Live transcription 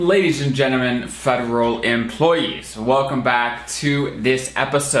Ladies and gentlemen, federal employees, welcome back to this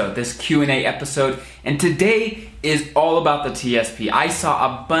episode, this Q&A episode, and today is all about the TSP. I saw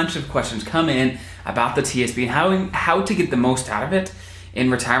a bunch of questions come in about the TSP and how to get the most out of it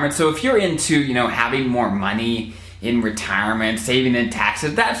in retirement. So if you're into, having more money in retirement, saving in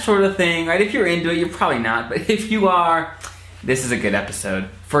taxes, that sort of thing, right? If you're into it, you're probably not, but if you are, this is a good episode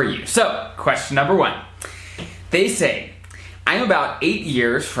for you. So, question number one. They say, I'm about 8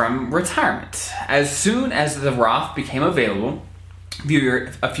 years from retirement. As soon as the Roth became available,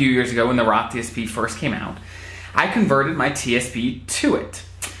 a few years ago when the Roth TSP first came out, I converted my TSP to it.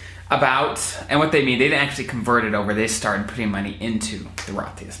 And what they mean, they didn't actually convert it over, they started putting money into the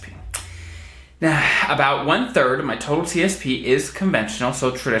Roth TSP. Now, about 1/3 of my total TSP is conventional,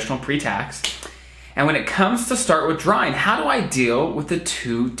 so traditional pre-tax. And when it comes to start withdrawing, how do I deal with the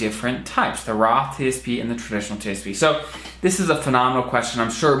two different types, the Roth TSP and the traditional TSP? So this is a phenomenal question. I'm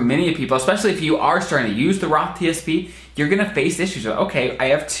sure many people, especially if you are starting to use the Roth TSP, you're going to face issues of, okay, I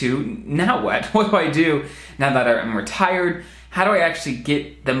have two, now what? What do I do now that I'm retired? How do I actually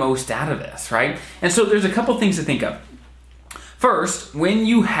get the most out of this, right? And so there's a couple things to think of. First, when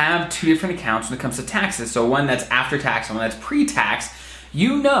you have two different accounts when it comes to taxes, so one that's after tax and one that's pre-tax,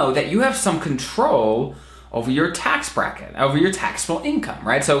 you know that you have some control over your tax bracket, over your taxable income,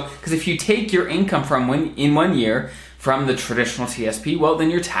 right? So, because if you take your income in 1 year from the traditional TSP, well, then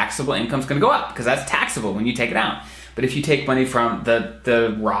your taxable income is going to go up because that's taxable when you take it out. But if you take money from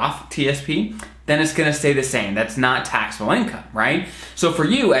the Roth TSP, then it's going to stay the same. That's not taxable income, right? So for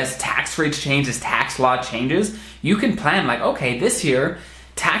you, as tax rates change, as tax law changes, you can plan like, okay, this year,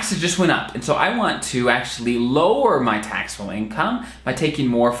 taxes just went up, and so I want to actually lower my taxable income by taking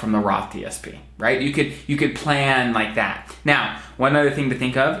more from the Roth TSP, right? You could plan like that. Now, one other thing to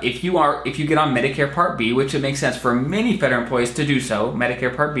think of, if you get on Medicare Part B, which it makes sense for many federal employees to do so,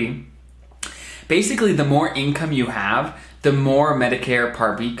 Medicare Part B, basically the more income you have, the more Medicare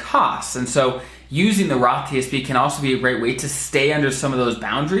Part B costs. And so using the Roth TSP can also be a great way to stay under some of those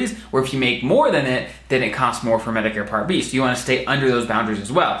boundaries, where if you make more than it, then it costs more for Medicare Part B. So you want to stay under those boundaries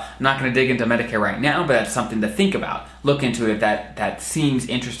as well. I'm not going to dig into Medicare right now, but that's something to think about. Look into it if that seems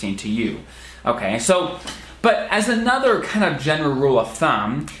interesting to you. Okay, so, but as another kind of general rule of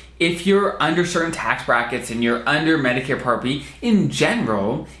thumb, if you're under certain tax brackets and you're under Medicare Part B, in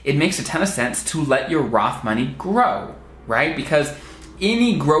general, it makes a ton of sense to let your Roth money grow, right? Because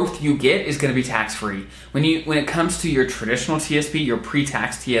any growth you get is going to be tax-free. When it comes to your traditional TSP, your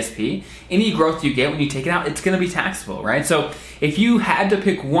pre-tax TSP, any growth you get when you take it out, it's going to be taxable, right? So if you had to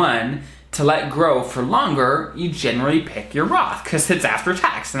pick one to let grow for longer, you generally pick your Roth because it's after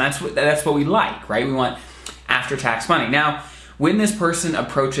tax, and that's what we like, right? We want after-tax money. Now, when this person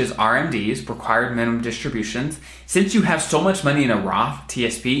approaches RMDs, required minimum distributions, since you have so much money in a Roth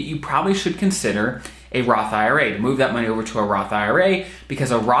TSP, you probably should consider a Roth IRA, to move that money over to a Roth IRA,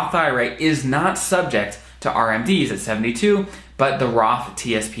 because a Roth IRA is not subject to RMDs at 72, but the Roth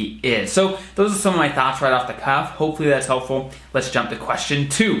TSP is. So those are some of my thoughts right off the cuff. Hopefully that's helpful. Let's jump to question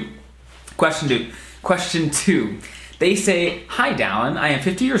two. Question two. They say, hi Dallin, I am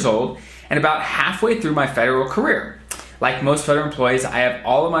 50 years old and about halfway through my federal career. Like most federal employees, I have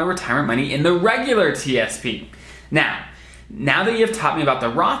all of my retirement money in the regular TSP. Now that you have taught me about the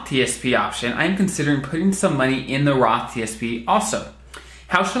Roth TSP option, I am considering putting some money in the Roth TSP also.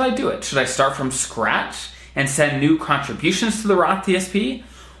 How should I do it? Should I start from scratch and send new contributions to the Roth TSP?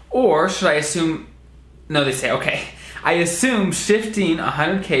 Or should I assume, I assume shifting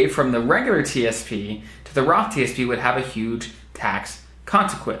 $100K from the regular TSP to the Roth TSP would have a huge tax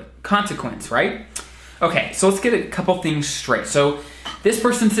consequence, right? Okay, so let's get a couple things straight. So this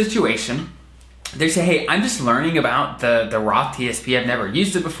person's situation, they say, hey, I'm just learning about the Roth TSP. I've never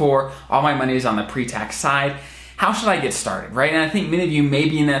used it before. All my money is on the pre-tax side. How should I get started, right? And I think many of you may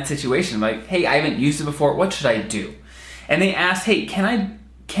be in that situation, like, hey, I haven't used it before. What should I do? And they ask, hey, can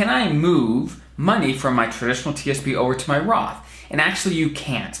I move money from my traditional TSP over to my Roth? And actually you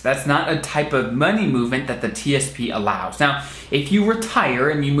can't. That's not a type of money movement that the TSP allows. Now, if you retire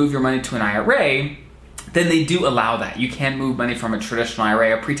and you move your money to an IRA, then they do allow that. You can move money from a traditional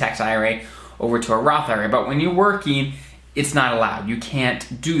IRA, a pre-tax IRA, over to a Roth IRA. But when you're working, it's not allowed. You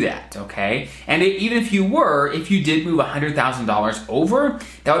can't do that, okay? And even if you did move $100,000 over,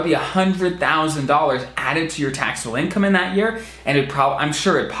 that would be $100,000 added to your taxable income in that year, and I'm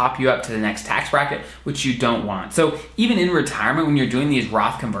sure it'd pop you up to the next tax bracket, which you don't want. So even in retirement, when you're doing these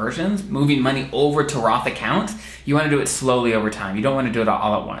Roth conversions, moving money over to Roth accounts, you want to do it slowly over time. You don't want to do it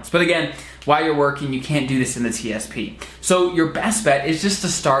all at once. But again, while you're working, you can't do this in the TSP. So your best bet is just to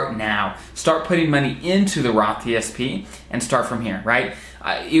start now. Start putting money into the Roth TSP and start from here, right?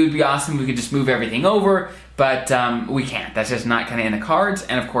 It would be awesome if we could just move everything over, but we can't. That's just not kind of in the cards.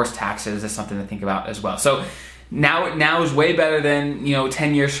 And of course, taxes is something to think about as well. So now is way better than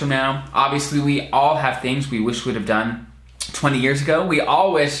 10 years from now. Obviously, we all have things we wish we would have done 20 years ago. We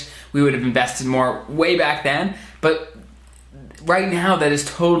all wish we would have invested more way back then, but right now that is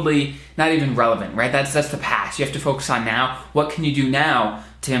totally not even relevant, right? That's the past. You have to focus on now. What can you do now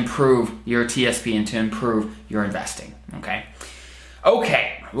to improve your TSP and to improve your investing, okay?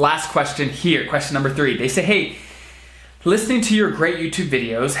 Okay, last question here, question number 3. They say, hey, listening to your great YouTube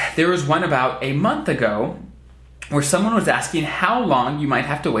videos, there was one about a month ago where someone was asking how long you might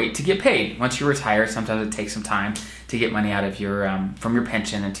have to wait to get paid. Once you retire, sometimes it takes some time to get money out of your from your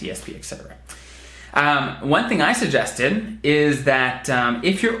pension and TSP, etc. One thing I suggested is that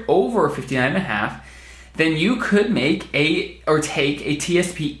if you're over 59 and a half, then you could take a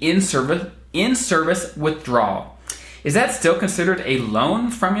TSP in-service withdrawal. Is that still considered a loan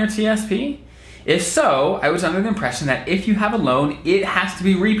from your TSP? If so, I was under the impression that if you have a loan, it has to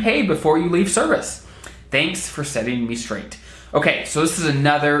be repaid before you leave service. Thanks for setting me straight. Okay, so this is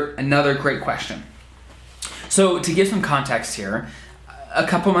another great question. So to give some context here, a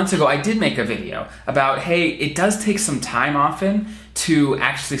couple months ago, I did make a video about, hey, it does take some time often to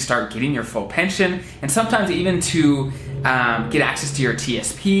actually start getting your full pension, and sometimes even to get access to your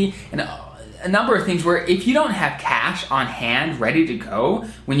TSP, and a number of things where if you don't have cash on hand ready to go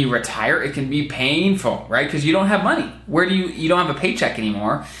when you retire, it can be painful, right? Because you don't have money. You don't have a paycheck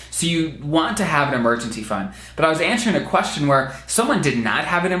anymore, so you want to have an emergency fund. But I was answering a question where someone did not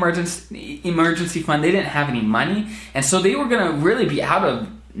have an emergency fund. They didn't have any money, and so they were going to really be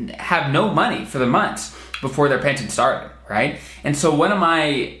have no money for the months before their pension started, right? And so one of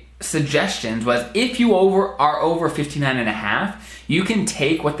my suggestions was, if you are over 59 and a half, you can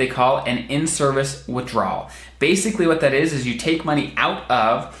take what they call an in-service withdrawal. Basically what that is you take money out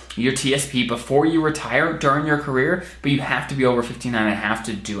of your TSP before you retire during your career, but you have to be over 59 and a half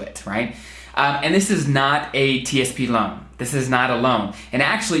to do it, right? And this is not a TSP loan. This is not a loan. And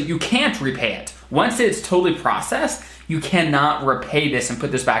actually, you can't repay it. Once it's totally processed, you cannot repay this and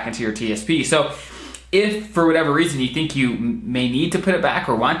put this back into your TSP. So if for whatever reason you think you may need to put it back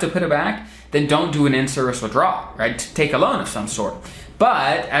or want to put it back, then don't do an in-service withdrawal, right? Take a loan of some sort.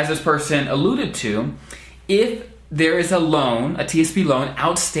 But as this person alluded to, if there is a loan, a TSP loan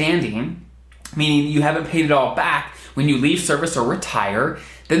outstanding, meaning you haven't paid it all back when you leave service or retire,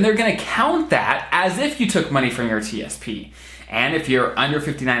 then they're going to count that as if you took money from your TSP. And if you're under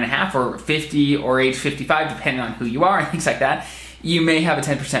 59 and a half or 50 or age 55, depending on who you are and things like that, you may have a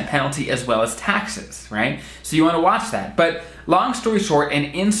 10% penalty as well as taxes, right? So you want to watch that. But long story short, an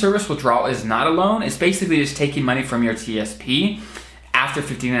in-service withdrawal is not a loan. It's basically just taking money from your TSP after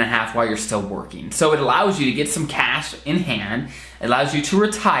 15 and a half while you're still working. So it allows you to get some cash in hand, it allows you to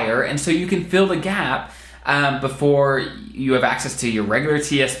retire, and so you can fill the gap before you have access to your regular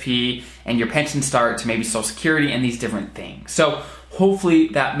TSP and your pension start to maybe Social Security and these different things. So hopefully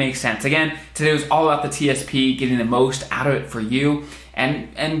that makes sense. Again, today was all about the TSP, getting the most out of it for you,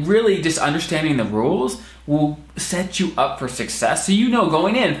 and really just understanding the rules will set you up for success, so you know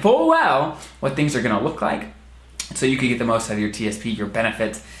going in full well what things are going to look like, so you can get the most out of your TSP, your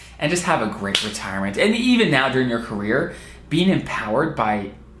benefits, and just have a great retirement. And even now during your career, being empowered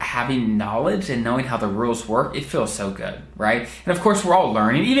by having knowledge and knowing how the rules work, it feels so good, right? And of course, we're all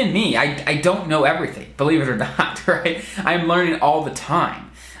learning. Even me, I don't know everything, believe it or not, right? I'm learning all the time.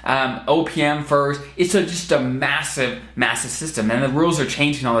 OPM first, it's just a massive system, and the rules are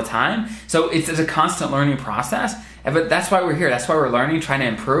changing all the time. So it's a constant learning process, but that's why we're here. That's why we're learning, trying to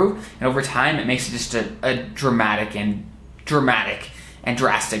improve, and over time, it makes it just a dramatic and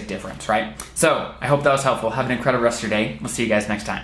drastic difference, right? So I hope that was helpful. Have an incredible rest of your day. We'll see you guys next time.